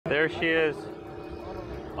There she is.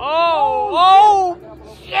 Oh! Oh!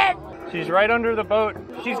 Shit! She's right under the boat.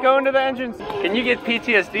 She's going to the engines. Can you get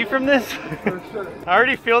PTSD from this? I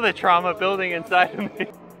already feel the trauma building inside of me.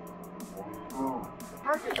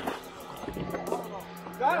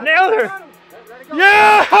 Nailed her!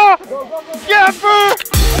 Yeah! Get her!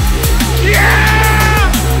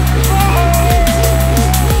 Yeah!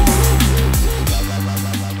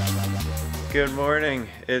 Oh! Good morning.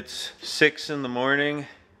 It's 6 in the morning,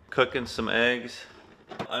 cooking some eggs.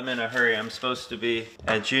 I'm in a hurry. I'm supposed to be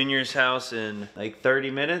at Junior's house in like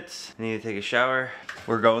 30 minutes. I need to take a shower.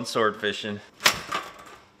 We're going sword fishing.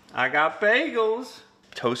 I got bagels.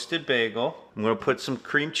 Toasted bagel. I'm gonna put some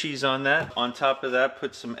cream cheese on that. On top of that,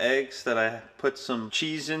 put some eggs that I put some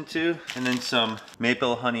cheese into, and then some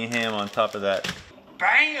maple honey ham on top of that.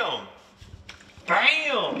 Bam!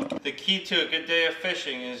 Bam! The key to a good day of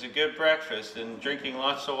fishing is a good breakfast and drinking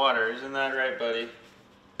lots of water. Isn't that right, buddy?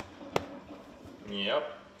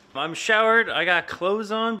 Yep. I'm showered, I got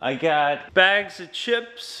clothes on, I got bags of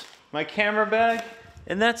chips, my camera bag,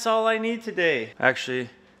 and that's all I need today. Actually,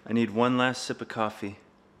 I need one last sip of coffee.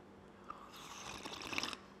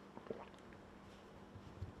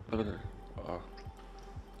 Look at that. Oh.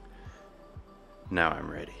 Now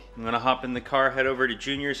I'm ready. I'm gonna hop in the car, head over to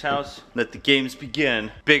Junior's house, let the games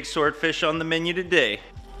begin. Big swordfish on the menu today.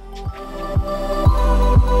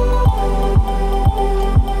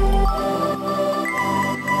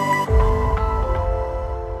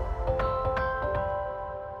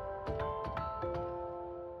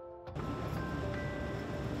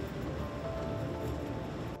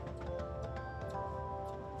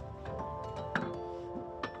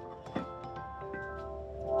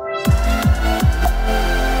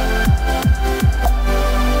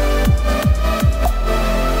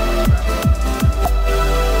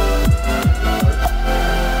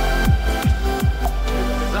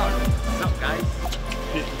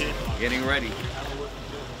 Getting ready.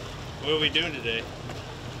 What are we doing today?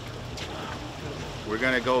 We're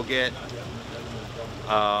gonna go get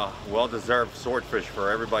well-deserved swordfish for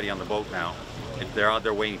everybody on the boat now. If they're out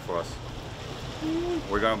there waiting for us.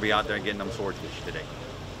 We're gonna be out there getting them swordfish today.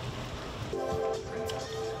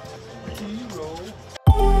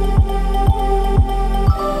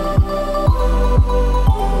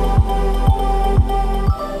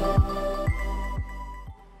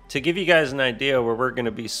 To give you guys an idea where we're going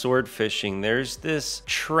to be sword fishing, there's this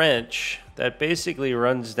trench that basically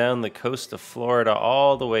runs down the coast of Florida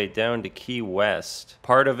all the way down to Key West.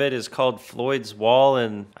 Part of it is called Floyd's Wall,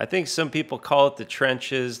 and I think some people call it the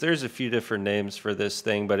trenches. There's a few different names for this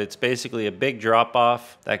thing, but it's basically a big drop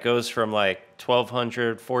off that goes from like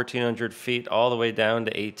 1,200, 1,400 feet all the way down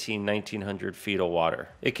to 1,900 feet of water.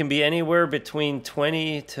 It can be anywhere between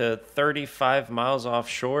 20 to 35 miles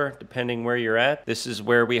offshore, depending where you're at. This is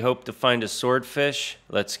where we hope to find a swordfish.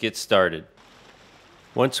 Let's get started.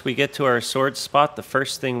 Once we get to our sword spot, the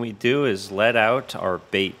first thing we do is let out our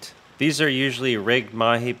bait. These are usually rigged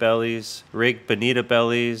mahi bellies, rigged bonita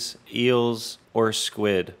bellies, eels, or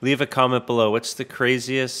squid. Leave a comment below, what's the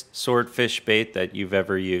craziest swordfish bait that you've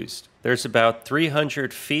ever used? There's about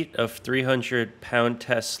 300 feet of 300-pound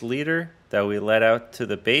test leader that we let out to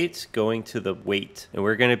the bait going to the weight. And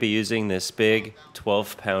we're gonna be using this big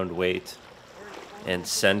 12-pound weight and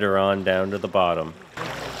send her on down to the bottom.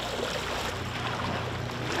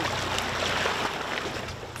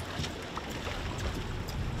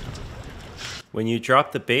 When you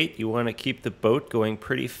drop the bait, you want to keep the boat going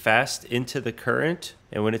pretty fast into the current.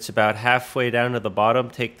 And when it's about halfway down to the bottom,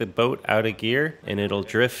 take the boat out of gear and it'll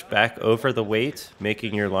drift back over the weight,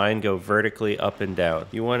 making your line go vertically up and down.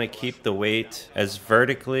 You want to keep the weight as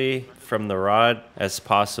vertically from the rod as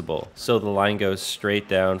possible, so the line goes straight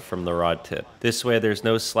down from the rod tip. This way there's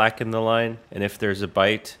no slack in the line, and if there's a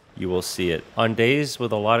bite, you will see it. On days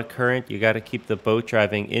with a lot of current, you got to keep the boat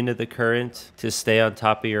driving into the current to stay on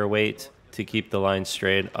top of your weight, to keep the line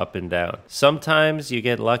straight up and down. Sometimes you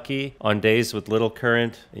get lucky on days with little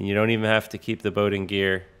current and you don't even have to keep the boat in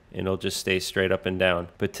gear and it'll just stay straight up and down.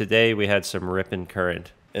 But today we had some ripping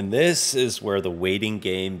current. And this is where the waiting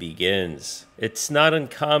game begins. It's not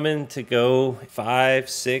uncommon to go 5,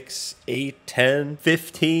 6, 8, 10,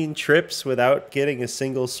 15 trips without getting a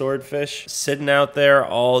single swordfish. Sitting out there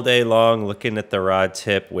all day long looking at the rod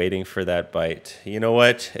tip waiting for that bite. You know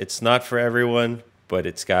what? It's not for everyone, but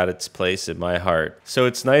it's got its place in my heart. So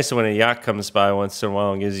it's nice when a yacht comes by once in a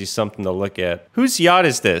while and gives you something to look at. Whose yacht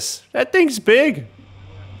is this? That thing's big.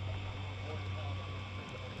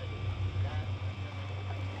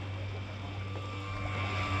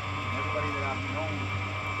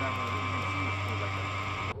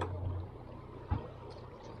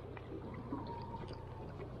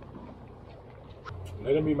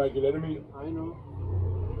 Let him eat, Mikey. Let him eat. I know.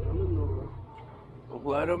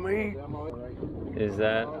 Let him eat. Is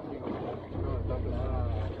that?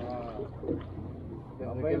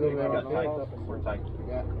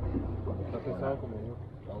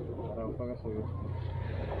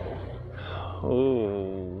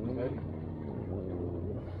 Oh.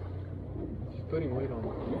 She's putting weight on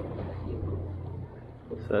it.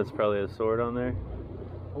 So that's probably a sword on there.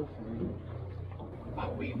 Hopefully.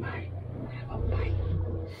 But we might have a bite.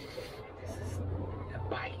 This is the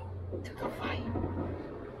bite to the fight.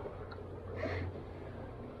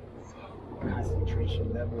 So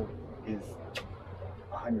concentration level is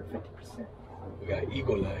 150%. We got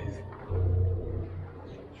eagle-eyes.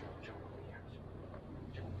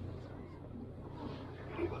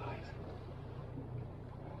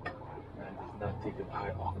 Man does not take his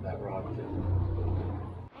eye off that rod.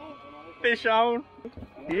 Fish on.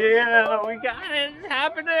 Yeah, we got it. It's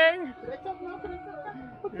happening.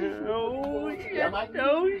 Oh shit.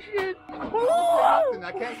 Oh shit.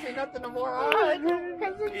 I can't say nothing no more.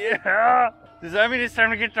 Yeah. Does that mean it's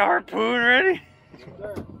time to get the harpoon ready?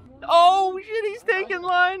 Oh shit, he's taking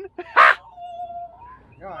line.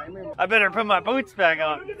 I better put my boots back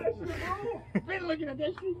on.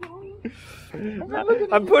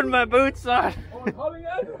 I'm putting my boots on.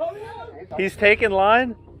 He's taking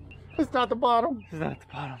line. It's not the bottom. It's not the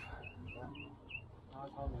bottom.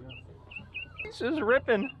 He's just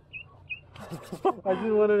ripping. I just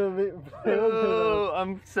wanted to be. Oh,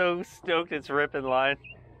 I'm so stoked it's ripping line.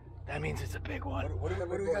 That means it's a big one. What do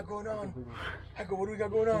we got going on? Heiko, what do we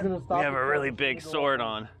got going on? We have a really big sword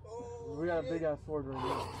on. We got a big ass sword right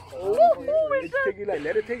now.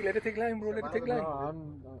 Let it take line, bro. Let it take line.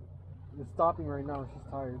 No, it's stopping right now. She's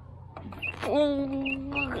tired.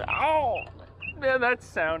 Oh, man, that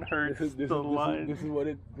sound hurts. This is what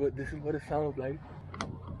it sounds like.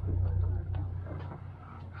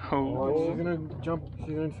 Oh, she's gonna jump.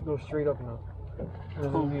 She's gonna go straight up now.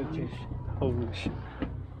 Holy shit.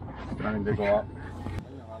 Starting to go up.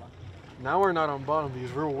 Now we're not on bottom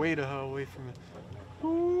because we're way the hell away from it.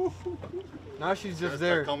 Now she's just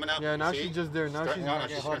there. Coming up, yeah, now see? she's just there. Now she's gonna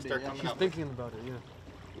start coming she's up. thinking about it. Yeah.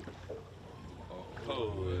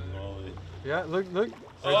 Holy moly. Yeah, look. Right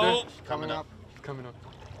Oh, there. coming up. She's coming up.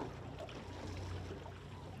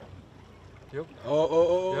 Yep.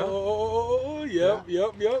 Oh, yep.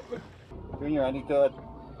 Junior, I need to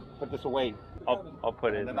put this away. I'll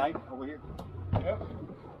put it And the in. knife over here. Yep.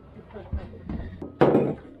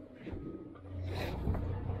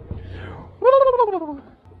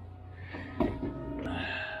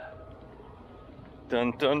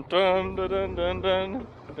 Dun dun dun dun dun dun dun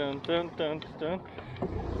dun dun dun dun.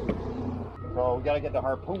 So we gotta get the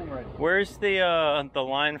harpoon ready. Where's the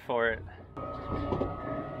line for it?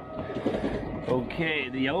 Okay,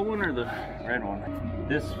 the yellow one or the red one?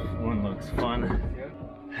 This one looks fun.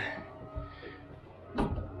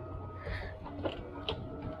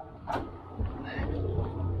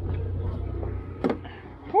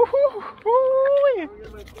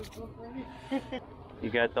 You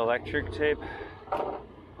got the electric tape?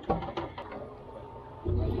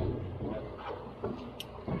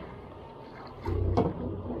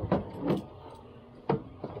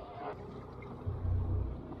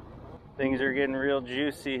 Things are getting real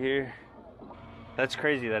juicy here. That's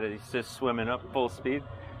crazy that he's just swimming up full speed.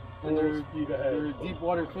 And they're deep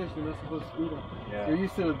water fish. You're not supposed to feed them. Yeah. They're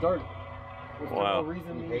used to the dark. There's Wow. no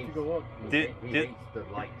reason they need to go up. He hates the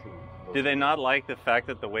light too. Do they not like the fact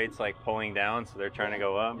that the weight's like pulling down, so they're trying to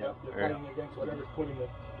go up? They're Or- fighting against whatever's putting it.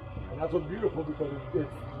 And that's what's beautiful because it's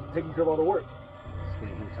taking care of all the work. It's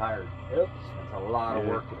getting too tired. Yep. It's a lot of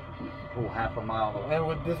work to pull half a mile of And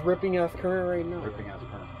with this ripping ass current right now. ripping out the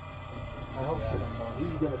current. I hope so.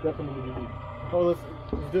 He's gonna definitely be. Oh, is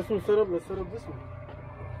this one set up? Let's set up this one.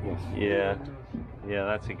 Yeah, yeah,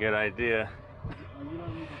 that's a good idea.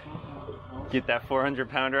 Get that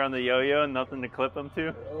 400-pounder on the yo-yo and nothing to clip him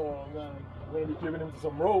to, Oh man, we're gonna be giving him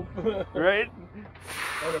some rope right?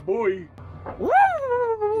 and a buoy.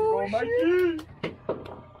 Oh, Mikey!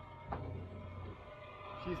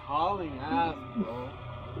 She's hauling ass, bro.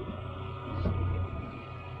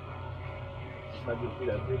 I just see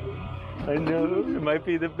that big one. I know, it might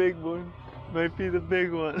be the big one. Might be the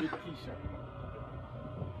big one. Big t-shirt.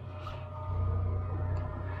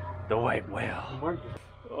 The white whale.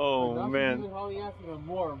 Oh Now she's man, even hauling ass even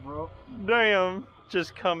more, bro. damn,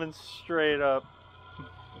 just coming straight up.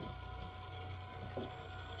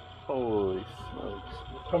 Holy smokes.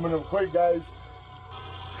 Coming up quick, guys.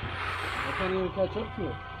 I can't even catch up to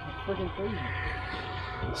it. It's freaking crazy.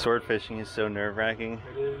 Sword fishing is so nerve-wracking.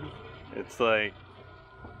 It is. It's like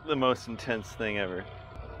the most intense thing ever.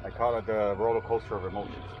 I call it the roller coaster of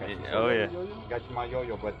emotions. Oh yeah. Got you my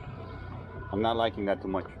yo-yo, but I'm not liking that too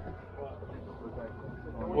much.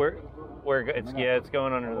 It's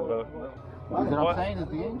going under the boat. What I'm saying is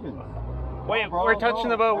the engine. Wait, bro, we're touching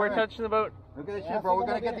the boat. all We're right. touching the boat. Look at this shit, bro. We're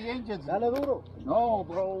gonna get the engines. Dale duro. No,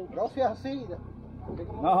 bro. No seas así.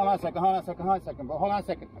 No, hold on a second, bro. Hold on a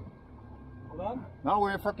second. Hold on. No,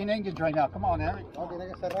 we're in freaking engines right now. Come on, Eric. No, tiene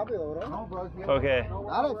que ser rápido, bro. No, bro. Okay.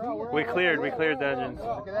 Dale, sigue. We cleared the engines.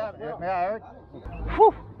 Look at that. Yeah, Eric.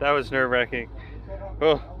 Whew, that was nerve-wracking.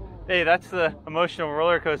 Oh, hey, that's the emotional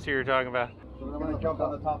roller coaster you were talking about. We're gonna jump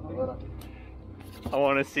on the top of it. I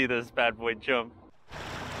want to see this bad boy jump.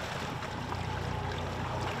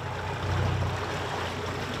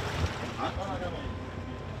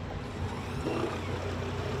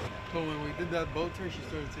 But when we did that boat tour, she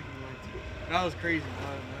started taking me away too. That was crazy.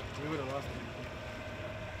 We would have lost it.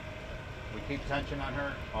 We keep tension on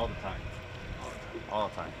her all the time. All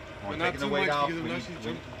the time. But When not taking the too weight much off, because now we- she's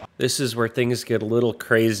jumping. This is where things get a little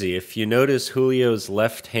crazy. If you notice Julio's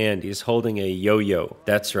left hand, he's holding a yo-yo.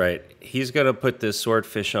 That's right. He's going to put this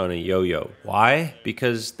swordfish on a yo-yo. Why?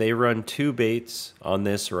 Because they run 2 baits on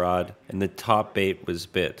this rod and the top bait was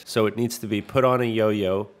bit. So it needs to be put on a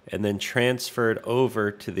yo-yo and then transferred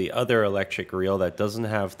over to the other electric reel that doesn't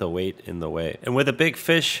have the weight in the way. And with a big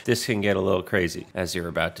fish, this can get a little crazy, as you're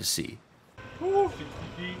about to see. Ooh, 60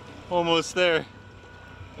 feet. Almost there.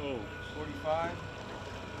 Oh, 45.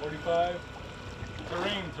 45.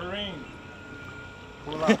 Terrain.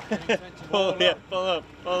 Pull up. Pull up.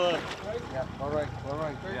 Yeah, go right.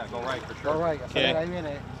 Yeah, go right for sure. All right. Okay. Ahí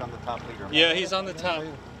viene. It's on the top leader. Yeah, he's on the top.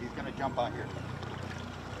 He's gonna jump out here.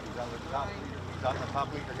 He's on the top leader. He's on the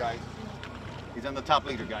top leader, guys. He's on the top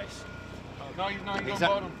leader, guys. No, he's not. He's He's on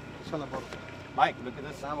on- bottom. It's on the bottom. Mike, look at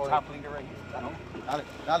this top leader right here. No?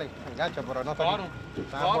 Dale. Engancha, pero no está Bottom.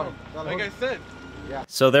 aquí. Bottom. Dale, Like I said.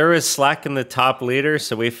 So there was slack in the top leader,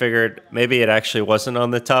 so we figured maybe it actually wasn't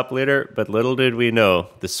on the top leader, but little did we know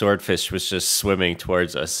the swordfish was just swimming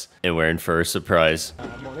towards us, and we're in for a surprise.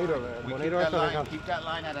 Bonito, We bonito esto. keep that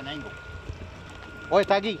line at an angle. Oh,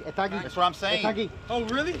 está aquí. That's what I'm saying. Está aquí. Oh,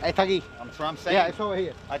 really? Está aquí. That's what I'm saying. Yeah, it's over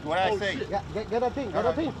here. What I say. Yeah, get that thing. Get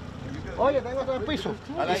that thing. Oye, tengo todo el piso.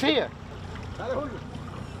 I like It's here. Dale, Julio.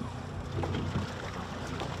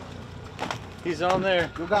 He's on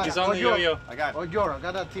there. You got He's it. on the yo-yo. I got it. Oh, Jordan,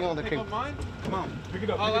 got that thing on the Pick king. up mine? Come on. Pick it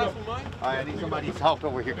up. I'll ask for mine. All right, I need somebody's help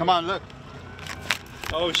over here. Come on, look.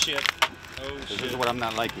 Oh shit. Oh This is shit. what I'm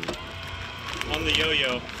not liking. On the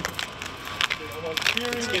yo-yo.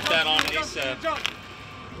 Let's get that on ASAP.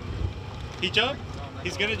 He jumped?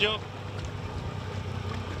 He's gonna jump.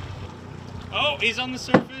 Oh, he's on the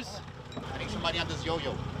surface. I need somebody on this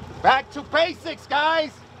yo-yo. Back to basics,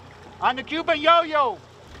 guys. On the Cuban yo-yo.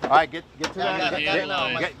 All right, get to that.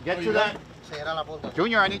 Get to that.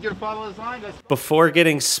 Junior, I need you to follow this line. Before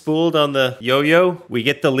getting spooled on the yo-yo, we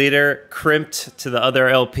get the leader crimped to the other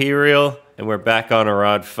LP reel, and we're back on a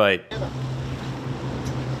rod fight. All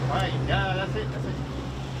right, yeah, that's it.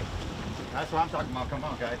 That's what I'm talking about. Come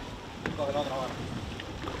on, guys.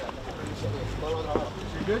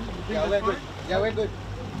 You good? Yeah, we're good. Yeah, we're good.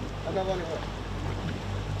 I'm not going anywhere.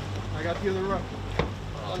 I got the other rope.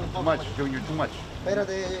 Too much, Junior, too much.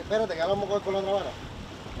 Espérate, que ahora vamos con la otra vara.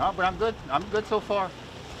 No, but I'm good. I'm good so far.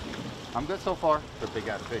 It's a big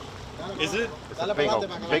ass fish. Is it? It's a big old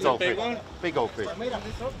big fish. one? Big old fish. Mira,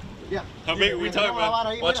 yeah. How big are we talking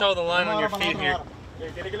about? Watch all the line on your feet here.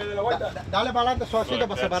 Dale para adelante suavecito Look,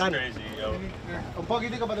 para that's separar. crazy, yo. Un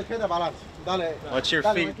poquitico para la izquierda para adelante. Dale. Watch your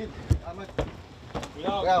Dale, feet.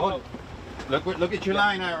 Cuidado, hold. Look at your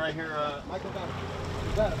line right here. Michael,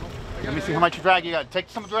 dale. Let me see how much drag you got. Take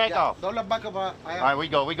some drag off. Doble barco para All allá. right, we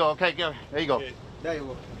go. Okay, go. There you go. There you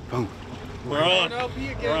go. Boom. We're on. LP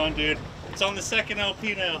again. We're on, dude. It's on the second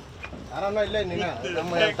LP now. Ahora no hay ley ni nada. What the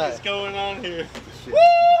Estamos heck ya is going on here?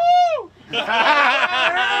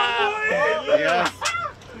 Yes.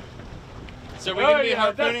 So we're gonna be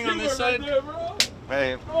harpooning on this side?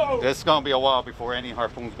 Hey, this is gonna be a while before any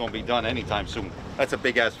harpoon's gonna be done anytime soon. That's a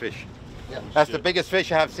big ass fish. That's the biggest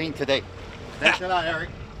fish I have seen today. Thanks a lot, Eric.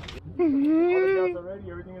 All the guys are ready.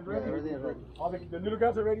 Everything is ready. Everything is ready. All the little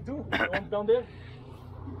guys are ready too. The ones down there.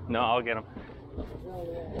 No, I'll get him.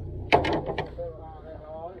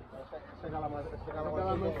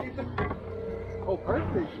 Oh,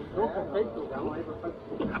 perfect.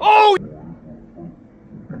 Oh!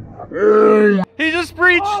 He just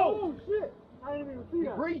breached! Oh shit! I didn't even see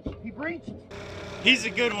that. He breached. He's a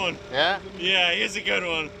good one. Yeah? Yeah, he's a good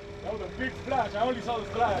one. That was a big splash. I only saw the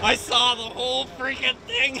splash. I saw the whole freaking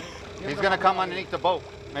thing. He's gonna come underneath the boat.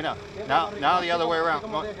 I know. Now the other way around.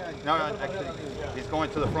 No, actually, he's going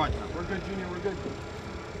to the front. We're good, Junior. We're good.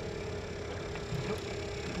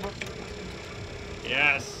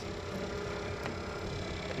 Yes.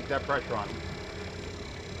 Keep that pressure on him.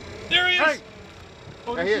 There he is. Hey!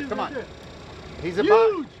 Oh, There he is, come on. there. He's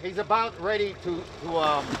about ready to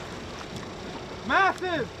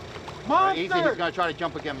Massive! easy, Monster! he's gonna try to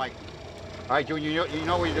jump again, Mike. All right, Junior, you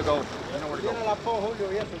know where to go. You know where to go.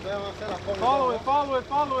 Follow it, follow it,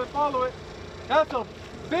 follow it, follow it. That's a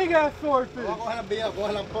big ass swordfish.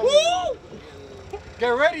 Woo! Get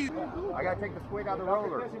ready. I gotta take the squid out of the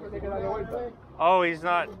roller. Oh, he's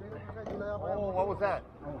not. Oh, what was that?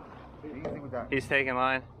 Easy with that. He's taking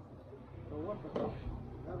line.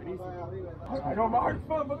 I know my heart's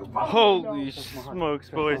fun, but it's Holy smokes,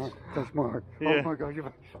 boys. That's smart. Yeah. Oh my gosh.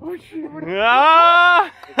 Oh shit.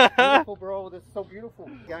 Ah! Beautiful, bro. This is so beautiful.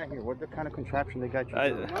 Got here. What the kind of contraption they got you? I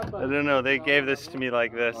don't know. They gave this to me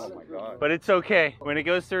like this. Oh my god. But it's okay. When it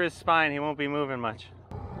goes through his spine, he won't be moving much.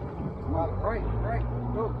 Right.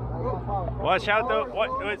 Go. Watch out though. What?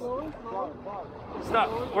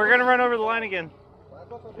 Stop. We're gonna run over the line again.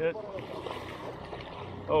 Good.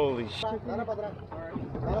 Holy shit.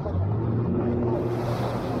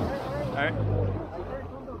 Alright.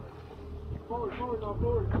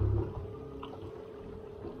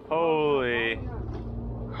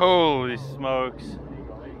 Holy smokes.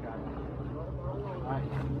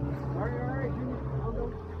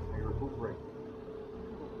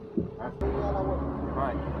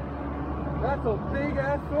 Right. That's a big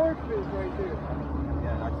ass swordfish right there.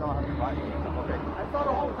 Yeah, I saw how you bite. Okay. I saw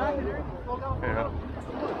the whole back of there. Slow down, slow Yeah. down.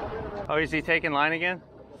 Oh, is he taking line again?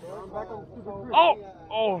 Oh!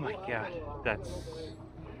 Oh my god. That's...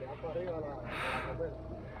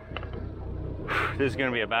 This is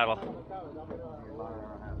gonna be a battle.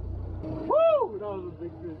 Woo! That was a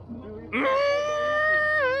big fish.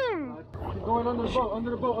 Keep going under the boat,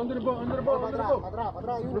 under the boat, under the boat, under the boat, under the boat.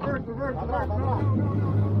 Reverse.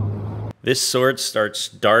 This sword starts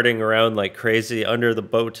darting around like crazy, under the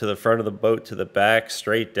boat, to the front of the boat, to the back,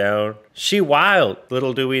 straight down. She wild.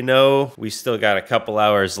 Little do we know, we still got a couple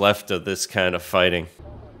hours left of this kind of fighting.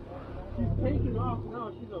 She's taking off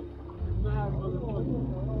now. She's a mad motherfucker.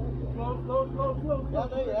 Slow.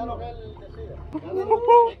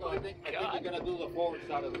 I think you're gonna do the forward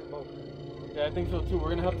side of the boat. Yeah, I think so too. We're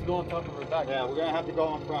gonna have to go on top of her back. Yeah, we're gonna have to go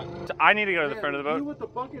on front. So I need to go to the front of the You boat. with the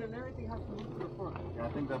bucket and everything has to move to the front. Yeah,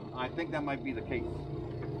 I think that might be the case.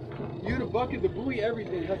 You, the bucket, the buoy,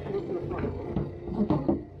 everything has to move to the front.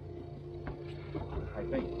 I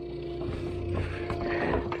think.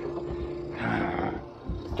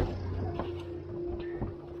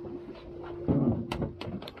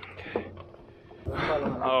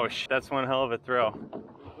 Oh, that's one hell of a throw.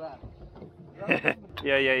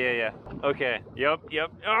 Yeah. Okay. Yep.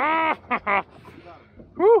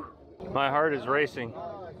 Woo! My heart is racing. We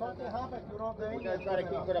gotta try to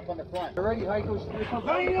keep it up on the front. Ready, Heiko?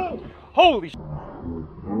 Holy sh!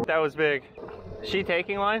 That was big. She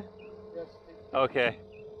taking line? Okay.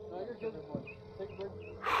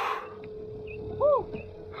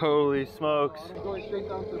 Holy smokes. Going straight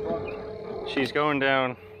down to the bottom. She's going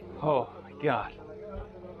down. Oh my god.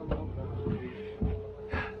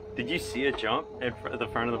 Did you see it jump at the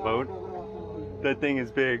front of the boat? That thing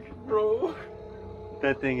is big. Bro.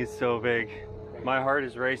 That thing is so big. My heart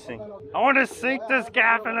is racing. I want to sink this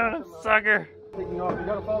gaff into a sucker. Taking off. We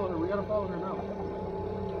gotta follow her. We gotta follow her now.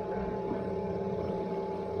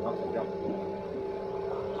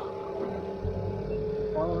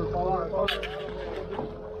 Follow her.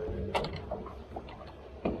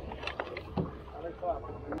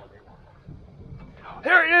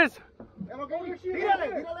 There it is!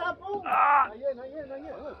 Ah!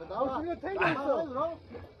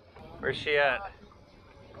 Where's she at?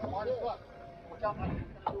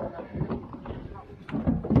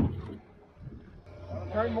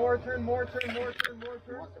 Turn more.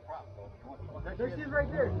 There she is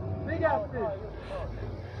right there. Big ass fish.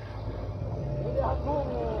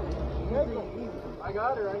 I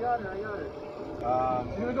got her.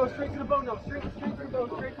 She's gonna go straight to the boat now. Straight to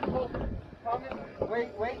the boat. Wait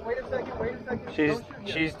a second.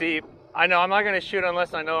 She's deep. I know, I'm not gonna shoot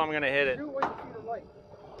unless I know I'm gonna hit it. Shoot when you see the light.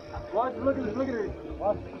 Watch, look at her.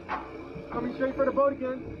 Watch. Coming straight for the boat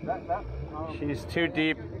again. She's too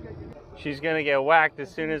deep. She's gonna get whacked as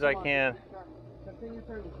soon as I can. Continue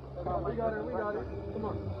turning. We got her. Come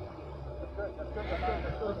on. That's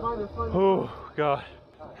fine. Oh god.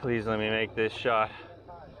 Please let me make this shot.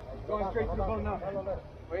 Going straight to the boat now.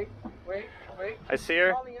 Wait. I see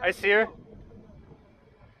her.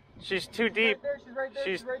 She's too deep.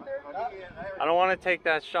 She's right there. I don't want to take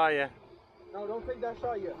that shot yet. No, don't take that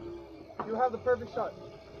shot yet. You have the perfect shot.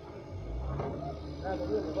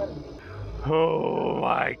 Oh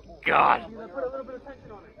my god. Put a little bit of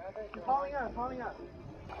tension on it. She's hauling us, hauling us.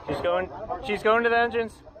 She's going to the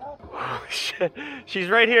engines. Oh, shit. She's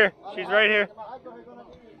right here. She's right here.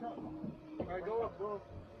 Alright, go up, go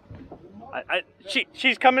up.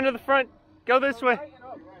 She's coming to the front. Go this way.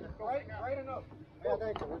 Right and up. Yeah,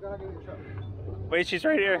 thank you. We're gonna give you a shot. Wait, she's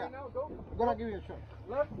right here. We're gonna give you a shot.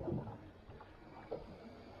 Left.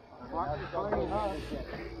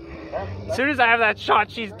 As soon as I have that shot,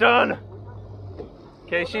 she's done.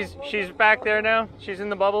 Okay, she's back there now. She's in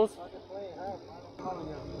the bubbles.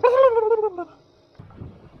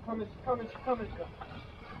 Coming.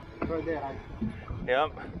 Right there.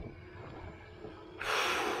 Yep.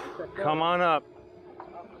 Come on up.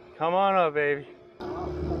 Come on up, baby.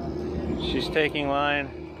 She's taking line.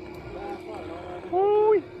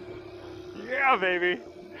 Woo! Yeah, baby.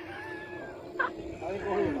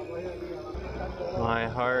 My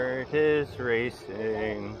heart is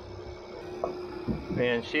racing.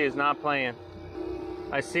 Man, she is not playing.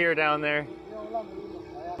 I see her down there.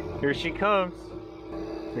 Here she comes.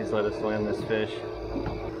 Please let us land this fish.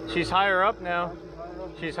 She's higher up now.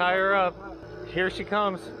 She's higher up. Here she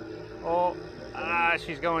comes. Oh,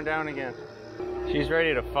 she's going down again. She's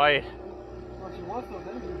ready to fight.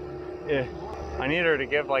 Yeah. I need her to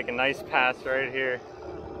give like a nice pass right here.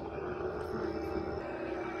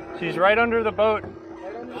 She's right under the boat.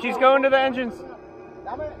 She's going to the engines.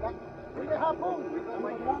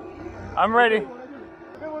 I'm ready.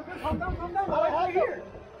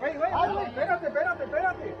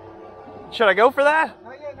 Should I go for that?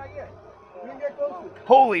 Not yet. We can get closer.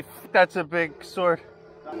 Holy f, that's a big sword.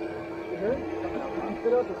 Get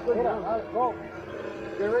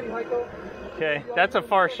ready, Heiko. Okay, that's a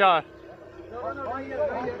far shot. No, not yet.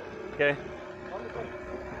 Okay.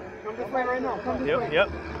 Come this way right now. Come this way. Yep.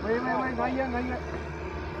 Wait, not yet. Not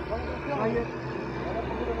yet.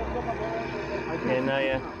 Okay, not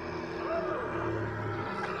yet.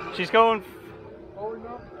 She's going. Forward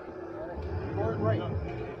now. Forward right.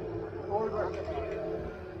 Forward right.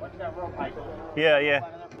 Watch that rope, Heiko. Yeah.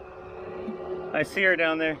 I see her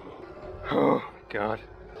down there. Oh, God.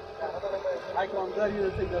 Heiko, I'm glad you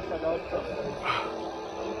didn't take that shot out.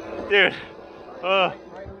 Dude,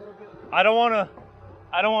 I don't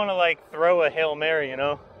want to like throw a Hail Mary, you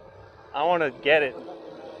know? I want to get it.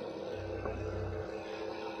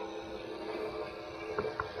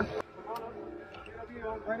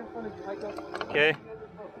 Right in front of you, Heiko. Okay.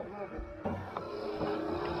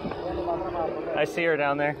 I see her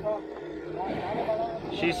down there.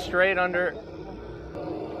 She's straight under.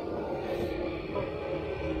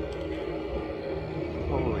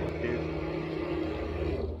 Holy dude.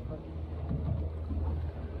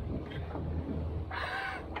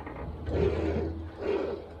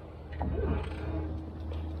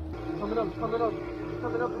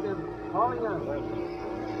 Coming up again. Hauling us.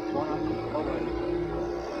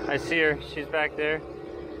 I see her. She's back there.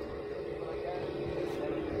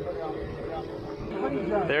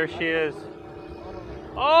 There she is.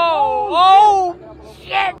 Oh!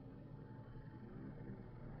 Shit!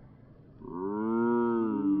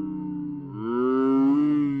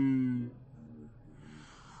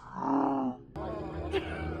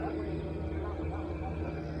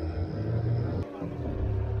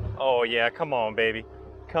 Oh yeah, come on, baby.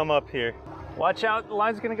 Come up here. Watch out, the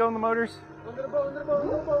line's gonna go in the motors. Under the boat.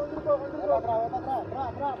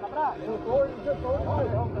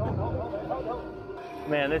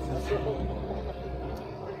 Man, this is...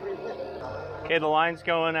 Okay, the line's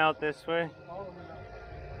going out this way.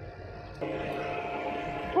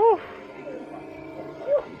 Whew.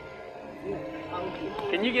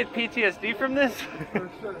 Can you get PTSD from this?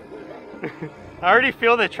 I already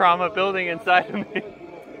feel the trauma building inside of me.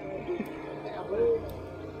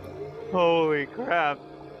 Holy crap.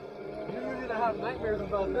 You're gonna have nightmares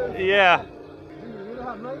about this. Yeah. You're gonna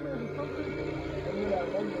have nightmares or something?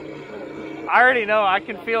 I already know, I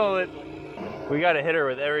can feel it. We gotta hit her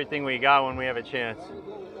with everything we got when we have a chance.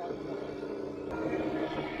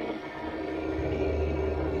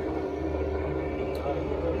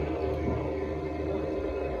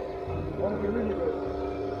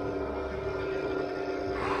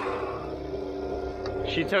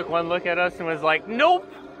 She took one look at us and was like,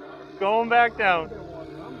 nope, going back down.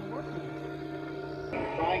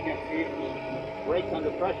 Try and get brakes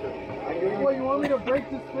under pressure. Well, you want me to break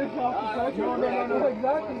this fish off the pressure? No,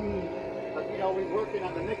 exactly. But, you know, we're working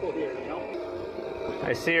on the nickel here, you know?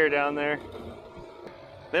 I see her down there.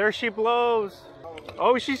 There she blows.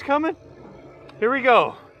 Oh, she's coming. Here we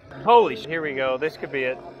go. Holy shit, here we go. This could be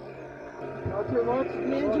it. Not too much.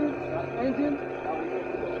 The engine.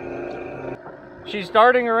 She's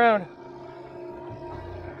darting around.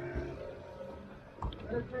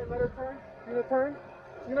 Let her turn. See the turn?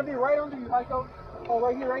 She's gonna be right under you, Heiko. Oh,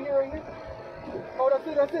 right here, right here, right here. Oh, that's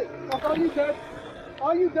it, that's it. That's all you, Dad.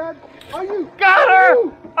 All you, Dad. All you. Got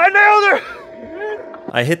her! I nailed her!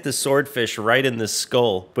 I hit the swordfish right in the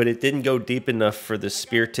skull, but it didn't go deep enough for the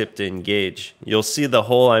spear tip to engage. You'll see the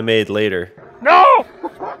hole I made later. No!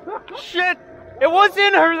 Shit! It was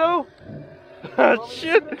in her though!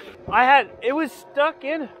 Shit! It was stuck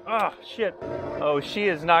in. Oh, shit. Oh, she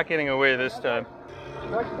is not getting away this time.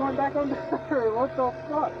 She's going back under her. What the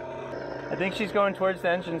fuck? I think she's going towards the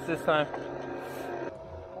engines this time.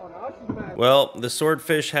 Oh, now she's mad. Well, the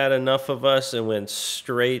swordfish had enough of us and went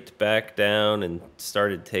straight back down and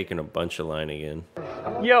started taking a bunch of line again.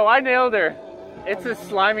 Yo, I nailed her. It's a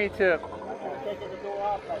slimy tip.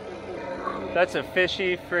 That's a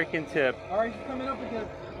fishy freaking tip. Alright, she's coming up again.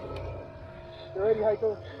 You ready,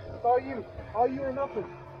 Heiko? It's all you. All you or nothing.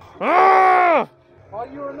 Ah! All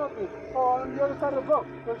you or nothing. Oh, on the other side of the boat,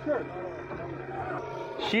 for sure.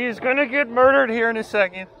 She is gonna get murdered here in a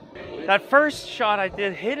second. That first shot I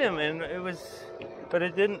did hit him, and it was, but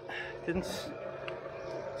it didn't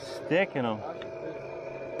stick in him.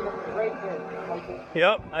 Right there, Heiko.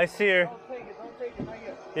 Yep, I see her. Don't take it, not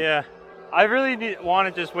yet. Yeah, I really want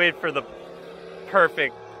to just wait for the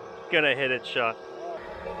perfect gonna hit it shot.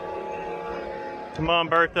 Come on,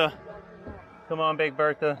 Bertha. Come on, big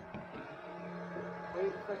Bertha. Wait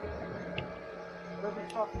a second.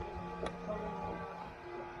 Perfect shot.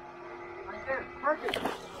 Right there, perfect.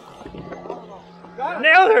 Got him.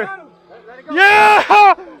 Nailed her. Got him. Let it go. Yeah!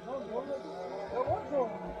 Go.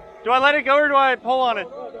 Do I let it go or do I pull on it?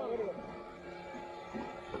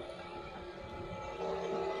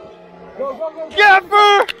 Go. Get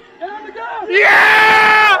her! Get on the gun!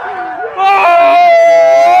 Yeah!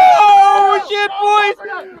 Oh, shit, boys!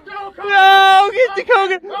 No, get the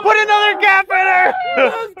Kogan! Put another gap in her!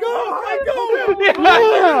 Let's go, Heiko!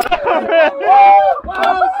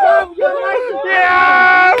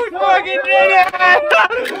 Yeah, we fucking did it!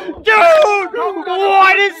 Dude!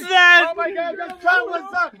 What is that? Oh my God, that's Tom,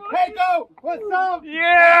 what's up? Heiko, what's up? We made it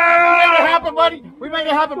Yeah! happen, buddy. We made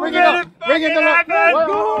it happen. Bring it up. Bring it up. Let's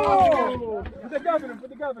Go! Put the gun in him, put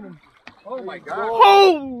the gun in him. Oh my God.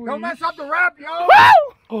 Oh! Don't mess up the wrap, yo.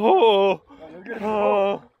 Oh!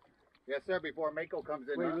 Oh! Yes, sir, before Mako comes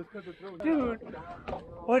in. Huh? Dude,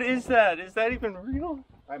 what is that? Is that even real? All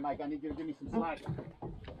right, Mike, I need you to give me some slack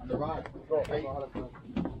on the rod. Okay.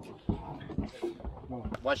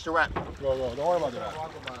 Watch the wrap. Go. Don't worry about that.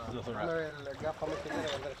 Just a wrap.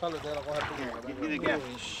 Give me the gap.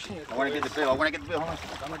 I want to get the bill. Hold on.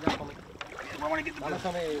 I want to get the bill. All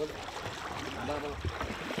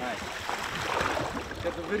right.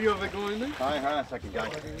 Got the video of it going there? All right, hold on a second,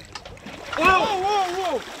 guys.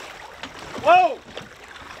 Whoa!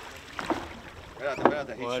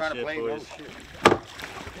 Espérate. He's Watch trying to it, play. boys. Oh, shit.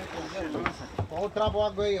 Pon un trapo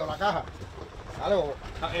algo ahí o la caja. Dale,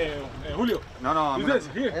 Julio. No, I'm Is gonna, this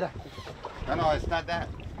here? no, it's not that.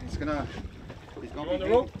 He's gonna You be on the big.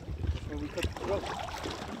 rope?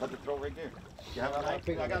 Cut the throat right there. You have a knife?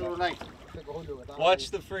 I got a little knife. Watch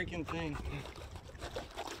the freaking thing.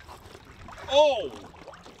 Oh!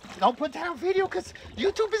 Don't put that on video because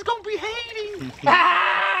YouTube is gonna be hating.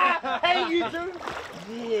 Hey, YouTube.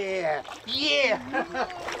 Yeah.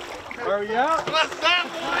 Hurry up. What's that,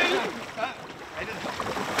 boy?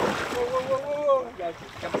 Whoa. Got you.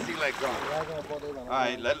 Got my sea legs on. All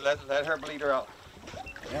right, let her bleed her out.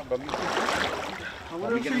 Yeah, but me too.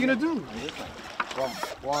 What else are you gonna do?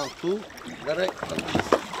 1, 2, ready?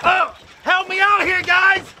 Oh, help me out here,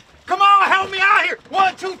 guys! Come on, help me out here!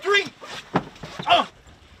 1, 2, 3. Oh.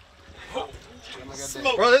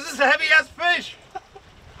 Smoke. Bro, this is a heavy ass fish.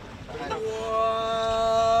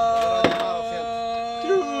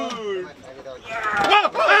 Dude!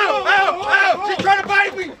 Ow! She's trying to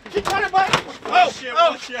bite me! Shit,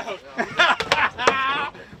 watch out.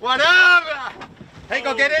 What up? Hey,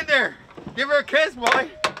 go get in there. Give her a kiss, boy.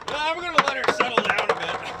 We're gonna let her settle down a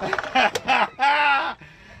bit.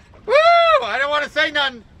 Woo! I don't want to say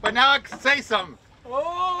nothing, but now I can say something.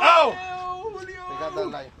 Oh!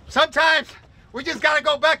 Sometimes we just gotta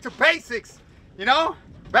go back to basics, you know?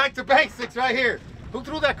 Back to basics right here. Who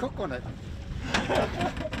threw that coconut? All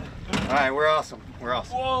right, we're awesome.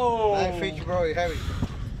 Whoa! That fish, bro, is heavy.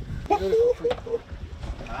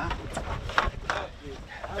 Huh?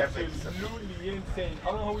 Absolutely insane.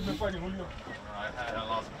 How long have we been fighting, Julio? I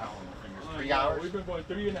lost a pound on my fingers. 3 hours. We've been going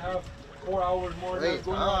 3.5, 4 hours more than that,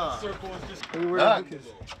 going around in circles. Just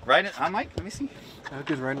Right in, I'm Mike, let me see. That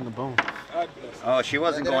is right in the bone. Oh, she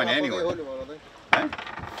wasn't going anywhere. Huh?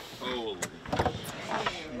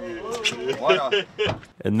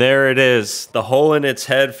 And there it is, the hole in its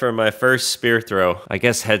head for my first spear throw. I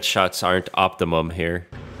guess headshots aren't optimum here.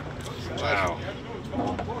 Wow.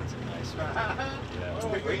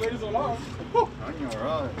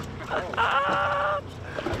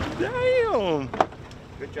 Damn.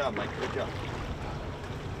 Good job, Mike. Good job.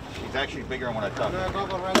 He's actually bigger than what I thought.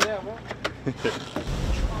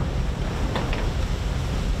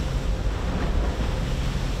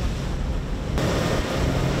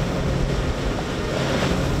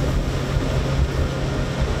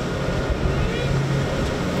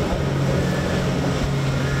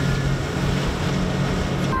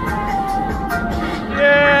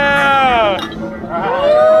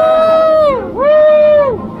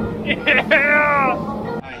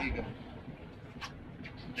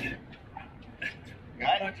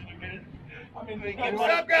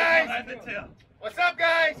 What's up, guys? What's up,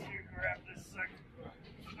 guys?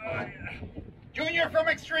 Junior from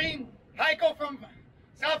Extreme, Heiko from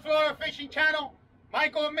South Florida Fishing Channel,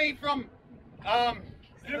 Michael and me from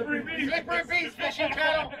Slippery Beast Fishing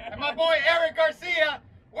Channel, and my boy Eric Garcia,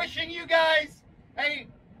 wishing you guys a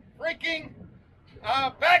freaking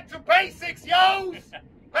back to basics, yos!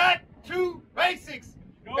 Back to basics.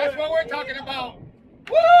 That's what we're talking about.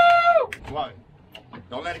 Woo! What?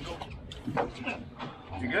 Don't let it go.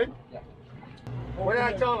 You good? Yeah. What did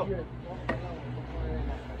I tell him?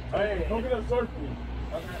 Hey, don't get a swordfish.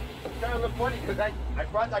 Okay. It's kind of look funny because I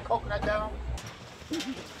brought that coconut down.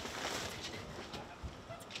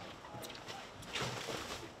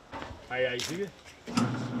 Ahí, sigue.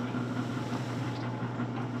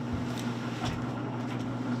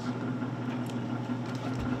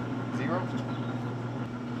 Zero?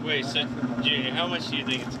 Wait, so Junior, how much do you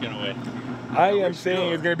think it's gonna weigh? I am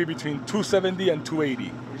saying it's going to be between 270 and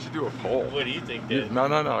 280. We should do a poll. What do you think, Dad? No,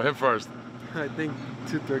 him first. I think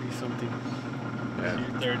 230 something. Yeah.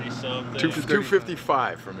 230 something.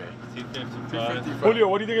 255 for me. 255. Julio,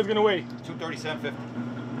 what do you think it's going to weigh? 237.50.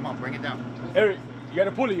 Come on, bring it down. Eric, you got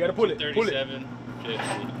to pull it. You got to pull it. Pull it.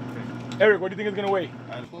 37.50. Eric, what do you think it's going to weigh?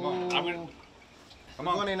 Come on. I'm gonna. Come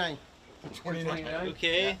on. 29. 29.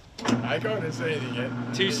 Okay. I didn't say anything yet.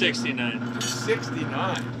 269.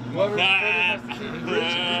 269. I'm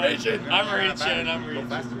reaching.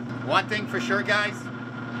 One thing for sure, guys.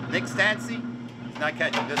 Nick Stancy, he's not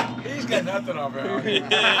catching this one. He's got nothing over here. I'm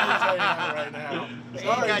telling you that right now. He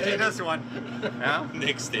ain't catching this one. No?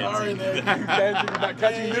 Nick Sorry, Stancy. Nick. Stancy's not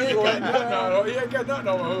catching He this ain't one. got nothing. He ain't got nothing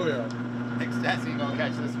over Julio. Nick Stancy ain't gonna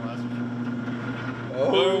catch this one. That's for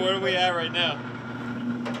sure. Where are we at right now?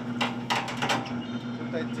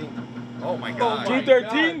 213. Oh my God.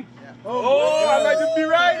 213? Oh, I might just be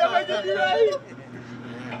right.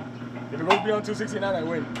 If it goes beyond 269, I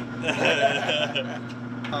win.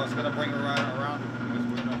 I was gonna bring her around.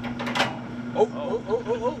 Oh.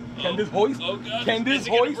 Can this hoist? Oh, God. Can this Is it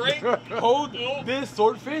gonna hoist break? hold this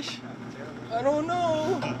swordfish? I don't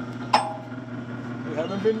know. We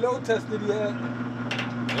haven't been load tested yet.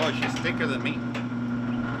 Oh, she's thicker than me.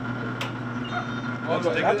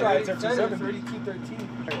 That's why I said 270. 213.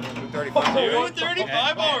 235.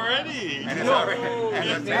 235 already. And it's already. And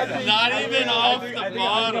it's Not even off the I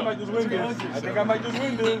bottom. might just win this. I think I might just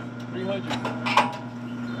win this. 300.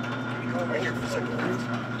 right here for a second.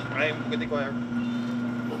 I'm good to go here.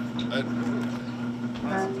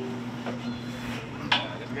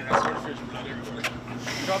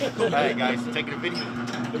 Alright guys, taking a video.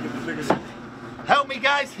 Help me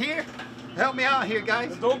guys here. Help me out here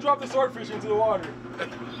guys. Don't drop the swordfish into the water.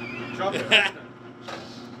 Drop it.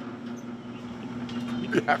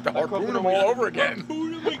 You have to harpoon them all over again.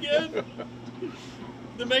 Harpoon him again.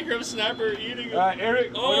 The maker of Snapper eating him. Alright,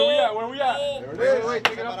 Eric, where are we at? Wait,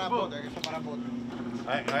 take it off the boat.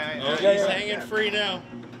 Oh, he's hanging free now.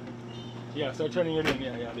 Yeah, start turning it in.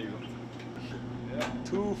 Yeah, there you go.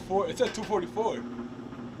 Yeah, it says 244.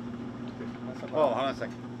 Oh, hold on a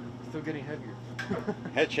second. Still getting heavier.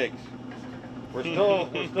 Head shakes. We're still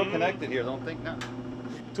connected here, don't think no.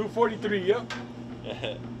 243, yep.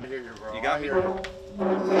 You got me?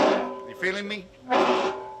 You feeling me?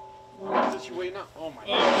 Is this your way now? Oh my God.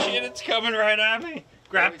 Oh shit, it's coming right at me.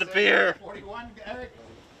 Grab the beer. 41, Eric.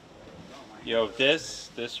 Yo, this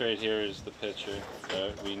right here is the picture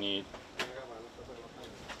that we need.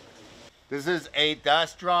 This is a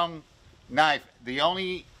Dastrong knife.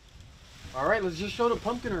 All right, let's just show the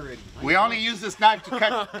pumpkin already. We only use this knife to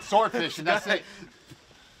cut swordfish, and that's it.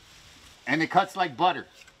 And it cuts like butter.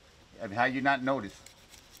 And how you not notice?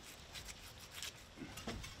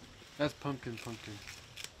 That's pumpkin.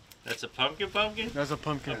 That's a pumpkin? That's a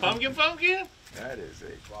pumpkin. A pumpkin? That is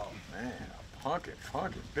a, wow, man, a pumpkin,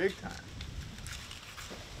 big time.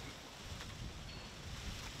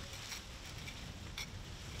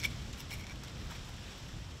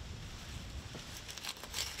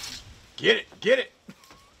 Get it, get it.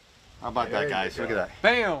 How about There that, you guys? go. Look at that.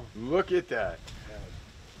 Bam! Look at that.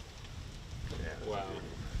 Wow.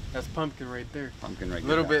 That's pumpkin right there. Pumpkin right A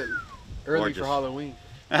little there. bit early Gorgeous. for Halloween.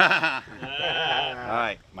 All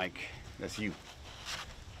right, Mike. That's you.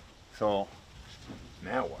 So,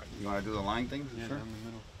 Now what? you want to do the line thing? Yeah, Sure. down the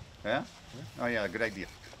middle. Yeah? Oh, yeah, good idea.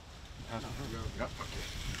 Yep, okay.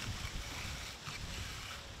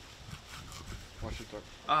 Watch it dark.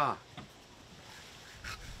 Ah.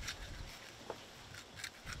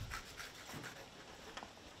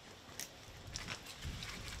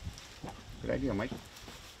 Good idea, Mike.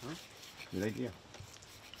 Huh? Good idea.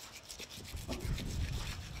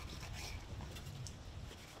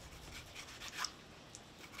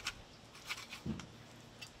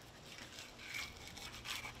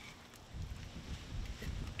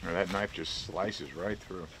 Now that knife just slices right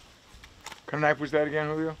through. What kind of knife was that again,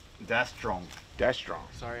 Julio? That's strong. That's strong.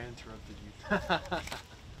 Sorry I interrupted you.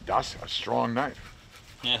 That's a strong knife.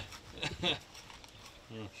 Yeah.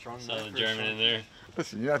 Strong Saw the knife or German strong- in there.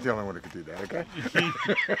 Listen, you're not the only one who could do that, okay?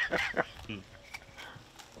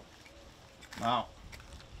 Wow.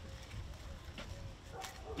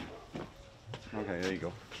 Okay, there you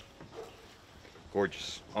go.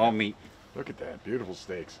 Gorgeous. All meat. Look at that. Beautiful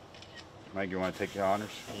steaks. Mike, you want to take the honors?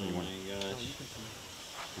 Oh You want- my gosh.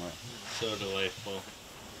 What? So delightful.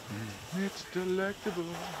 It's delectable.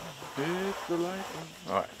 It's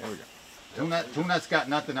delightful. All right, here we go. Tuna's got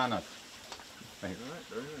nothing on us. Right. All right,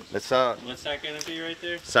 very nice. Let's What's that gonna be right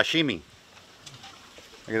there? sashimi.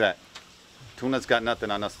 Look at that. Tuna's got nothing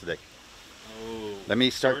on us today. Oh. Let me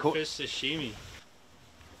start Swordfish sashimi.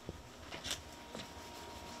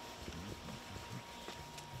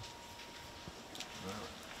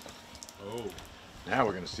 Oh. Now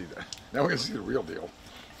we're gonna see that. Now we're gonna see the real deal.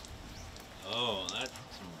 Oh, that's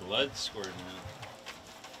some blood squirting out.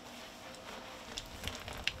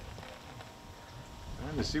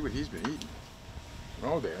 Time to see what he's been eating.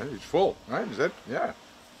 Oh, there, he's full. Right? Is that? Yeah.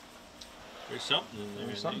 There's something in there.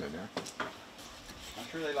 There's I something think. in there. I'm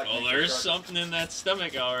sure they like Oh, there's something in that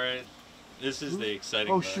stomach, all right. This is the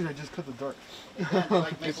exciting Oh part. shoot! I just cut the dart.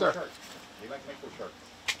 Yes, sir. They like maple shark.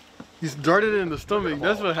 He's darted it in the stomach.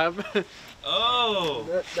 That's what happened. Oh,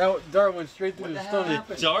 that dart went straight through the stomach.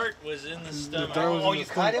 the dart was in the stomach. dart was Oh, in you the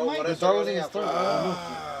cut it, stomach. Mike? The dart was in the stomach.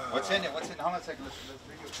 What's in it? What's in it? Hold on a second. Let's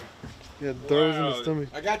video. Yeah, the dart was in Wow. the stomach.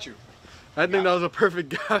 I got you. I think that was a perfect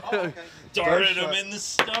guy. Oh, okay. Darted Dart him shot. in the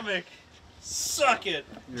stomach. Suck it.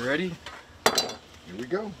 You ready? Here we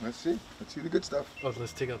go. Let's see. Let's see the good stuff. Oh,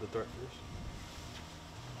 let's take out the dart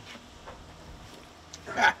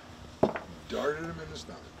first. Darted him in the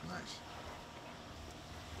stomach. Nice.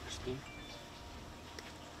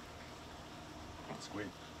 Squid.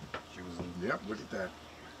 She was in. Yep. Look at that.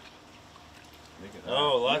 Look at that.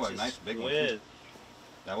 Oh, Ooh, lots a of nice big one. squid. Too.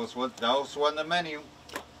 That was on the menu.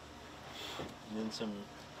 And then some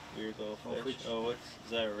weird little fish. fish. Oh, is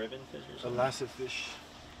that a ribbon fish or A something? lasset fish.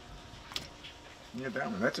 Yeah, that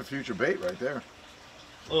one. That's a future bait right there.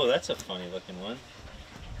 Oh, that's a funny looking one.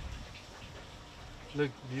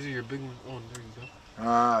 Look, these are your big ones. Oh, there you go.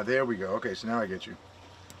 Ah, there we go. Okay, so now I get you.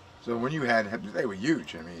 So when you had, they were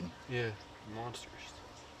huge. I mean, Yeah, monsters.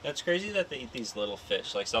 That's crazy that they eat these little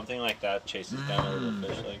fish. Like something like that chases down a little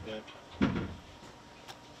fish like that.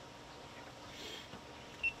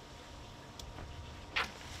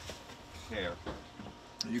 Here.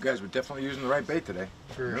 you guys were definitely using the right bait today.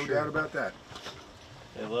 For no sure. doubt about that.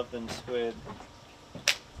 They love them squid.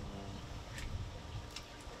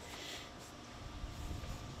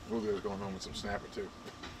 Julio was going home with some snapper too.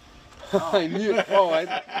 I knew. Oh, I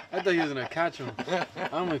thought he was gonna catch him.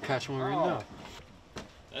 I'm gonna catch one right now.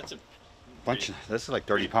 That's a Bunch. This is like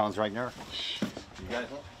 30 pounds right there. You guys?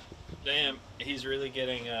 damn. He's really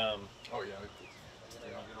getting Oh yeah.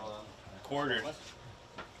 quartered.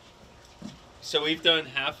 So we've done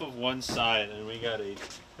half of one side, and we got a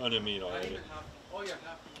ton of meat already.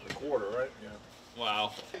 A quarter, right? Yeah.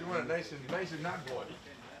 Wow. You want it nice and not bloody,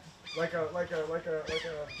 like a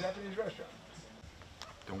Japanese restaurant.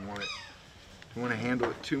 Don't want to handle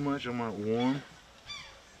it too much. I want it warm.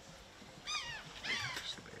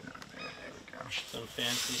 Just lay it on there. There we go. Some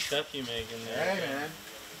fancy stuff you make in there. Hey man.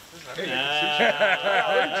 Ah.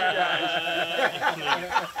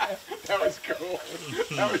 That was cool.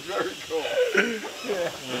 That was very cool.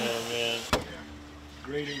 Oh man.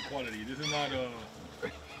 Great in quality. This is not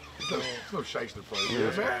it's no shyster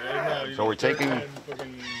party. So we're taking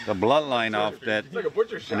the bloodline off that. It's like a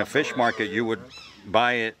butcher shop. In a fish market, you would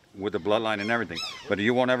buy it with the bloodline and everything, but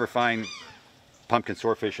you won't ever find pumpkin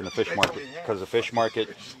swordfish in the fish market because the fish market,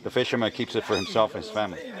 the fisherman keeps it for himself and his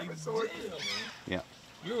family. Yeah.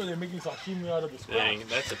 You were there making sashimi out of the scraps. Dang,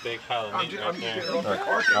 that's a big pile of meat right there.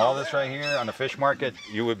 Look, all this right here on the fish market,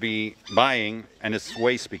 you would be buying, and it's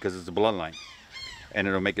waste because it's a bloodline, and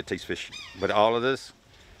it'll make it taste fishy. But all of this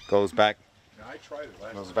goes back. Yeah, I tried it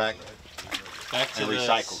last Goes time. back. Back to And the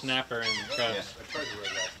recycles. snapper and crabs. I tried it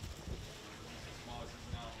right last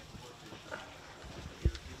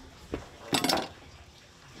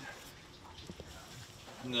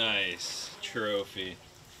Nice trophy.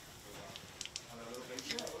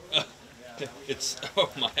 It's, oh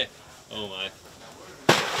my, oh my.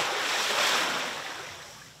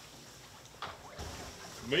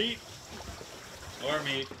 Meat. More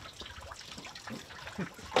meat.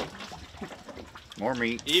 More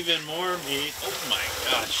meat. Even more meat. Oh my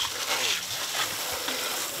gosh.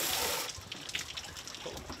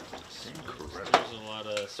 There's a lot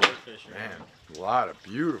of swordfish around. Man, a lot of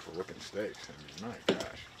beautiful looking steaks. I mean, my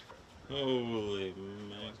gosh. Holy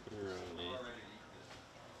macaroni.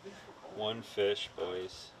 One fish,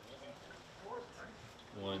 boys.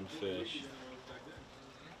 One fish.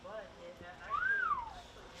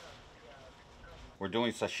 We're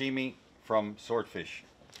doing sashimi from swordfish.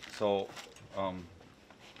 So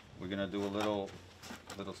we're gonna do a little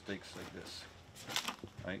steaks like this,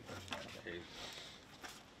 right? Okay.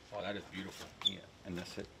 Oh, that is beautiful. Yeah, and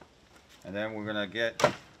that's it. And then we're gonna get.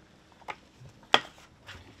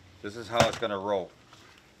 This is how it's gonna roll.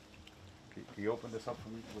 Can you open this up for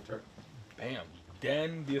me? Bam.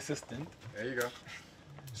 Dan, the assistant. There you go.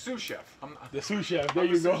 Sous chef. The sous chef. There I'm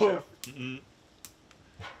you the sous go. chef.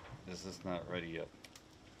 This is not ready yet.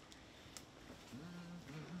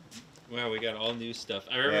 Wow, we got all new stuff.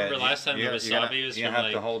 I remember last time the wasabi was you from have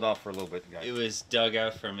like, to hold off for a little bit, guys. it was dug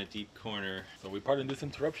out from a deep corner. So we pardon this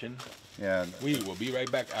interruption. Yeah. We will be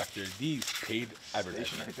right back after these paid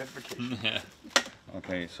advertisements. Yeah.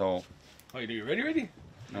 Okay, so. Oh, you ready? Ready?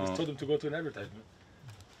 I No. just told them to go to an advertisement.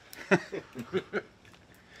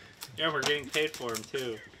 Yeah, we're getting paid for them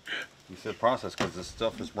too. You said process because this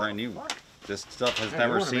stuff is brand new. This stuff has Man,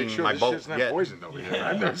 never I wanna make seen sure my this boat shit's not yet. poisoned over here.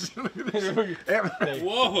 I've never seen look at this.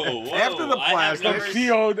 Whoa, whoa. After the I have plastic. never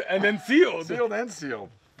Sealed and then sealed. Sealed and sealed.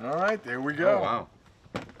 All right, there we go. Oh, wow.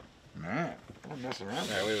 Man, don't mess around.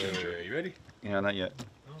 All right, wait. You ready? Yeah, not yet.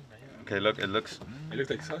 Okay, look, it looks. It looks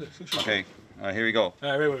like sushi. Okay, here we go.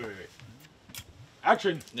 All right, wait.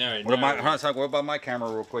 Action. All right, What now- about my camera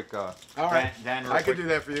real quick? All right, Dan, real I can quick. do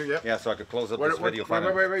that for you. Yep. Yeah, so I could close up Wait, this video.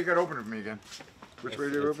 wait, you gotta open it for me again. Which way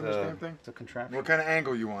do you open this damn thing? It's a contraption. What kind of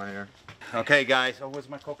angle you want here? Okay, guys. Oh, where's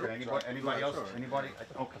my coconut? Anybody Sorry. else? Anybody?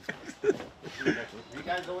 Okay. You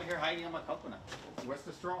guys over here hiding on my coconut. Where's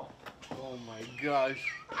the straw? Oh my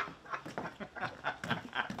gosh.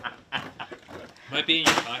 Might be in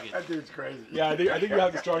your pocket. That dude's crazy. Yeah, I think you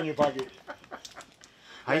have the straw in your pocket.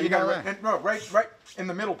 How Yeah, you got got right, no, right in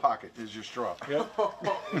the middle pocket is your straw. Yep.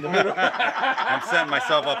 I'm setting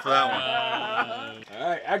myself up for that one. All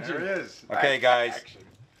right, action. There it is. Okay, guys. Action.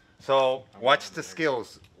 So watch the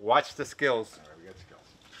skills. Watch the skills. All right, we got skills.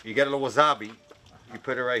 You get a little wasabi. You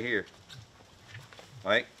put it right here.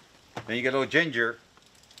 Right? Then you get a little ginger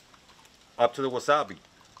up to the wasabi.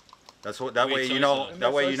 That's what. That Wait, way soy you know. sauce.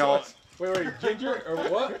 That way you know. Wait, ginger or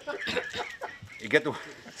what? You get the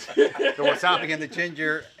wasabi and the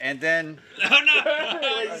ginger, and then Oh no!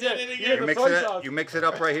 I said it again. you mix soy it. sauce. You mix it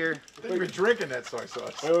up right here. I think we're drinking that soy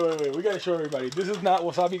sauce. Wait. We gotta show everybody. This is not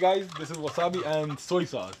wasabi, guys. This is wasabi and soy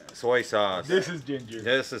sauce. Soy sauce. This is ginger.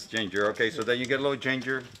 This is ginger. Okay, so then you get a little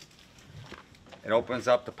ginger. It opens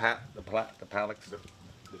up the palates.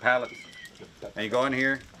 And you go in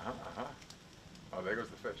here. Oh, there goes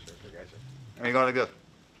the fish. Okay, gotcha. And you go like this.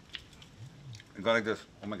 You go like this.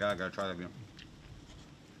 Oh my God, I gotta try that again.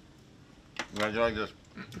 You gotta do like this.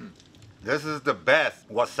 This is the best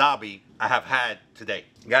wasabi I have had today.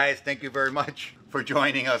 Guys, thank you very much for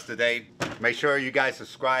joining us today. Make sure you guys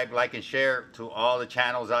subscribe, like, and share to all the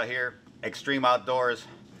channels out here. Extreme Outdoors,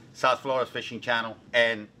 South Florida Fishing Channel,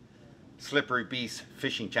 and Slippery Beast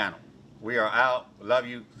Fishing Channel. We are out. Love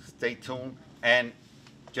you. Stay tuned. And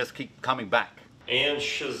just keep coming back. And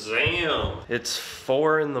Shazam! It's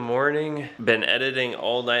 4 in the morning. Been editing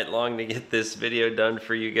all night long to get this video done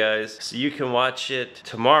for you guys. So you can watch it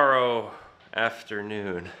tomorrow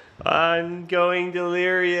afternoon. I'm going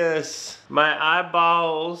delirious. My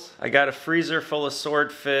eyeballs. I got a freezer full of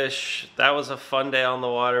swordfish. That was a fun day on the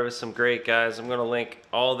water with some great guys. I'm gonna link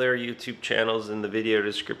all their YouTube channels in the video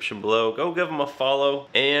description below. Go give them a follow.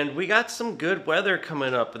 And we got some good weather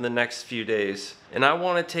coming up in the next few days. and I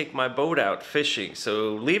want to take my boat out fishing.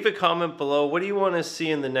 So leave a comment below. What do you want to see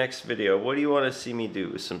in the next video? What do you want to see me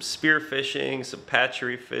do? Some spear fishing, some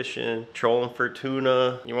patchery fishing, trolling for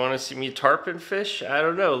tuna. You want to see me tarpon fish? I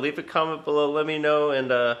don't know. Leave a comment below. Let me know,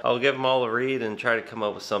 and I'll give them all a read and try to come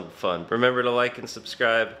up with something fun. Remember to like and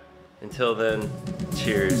subscribe. Until then,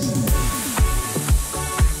 cheers.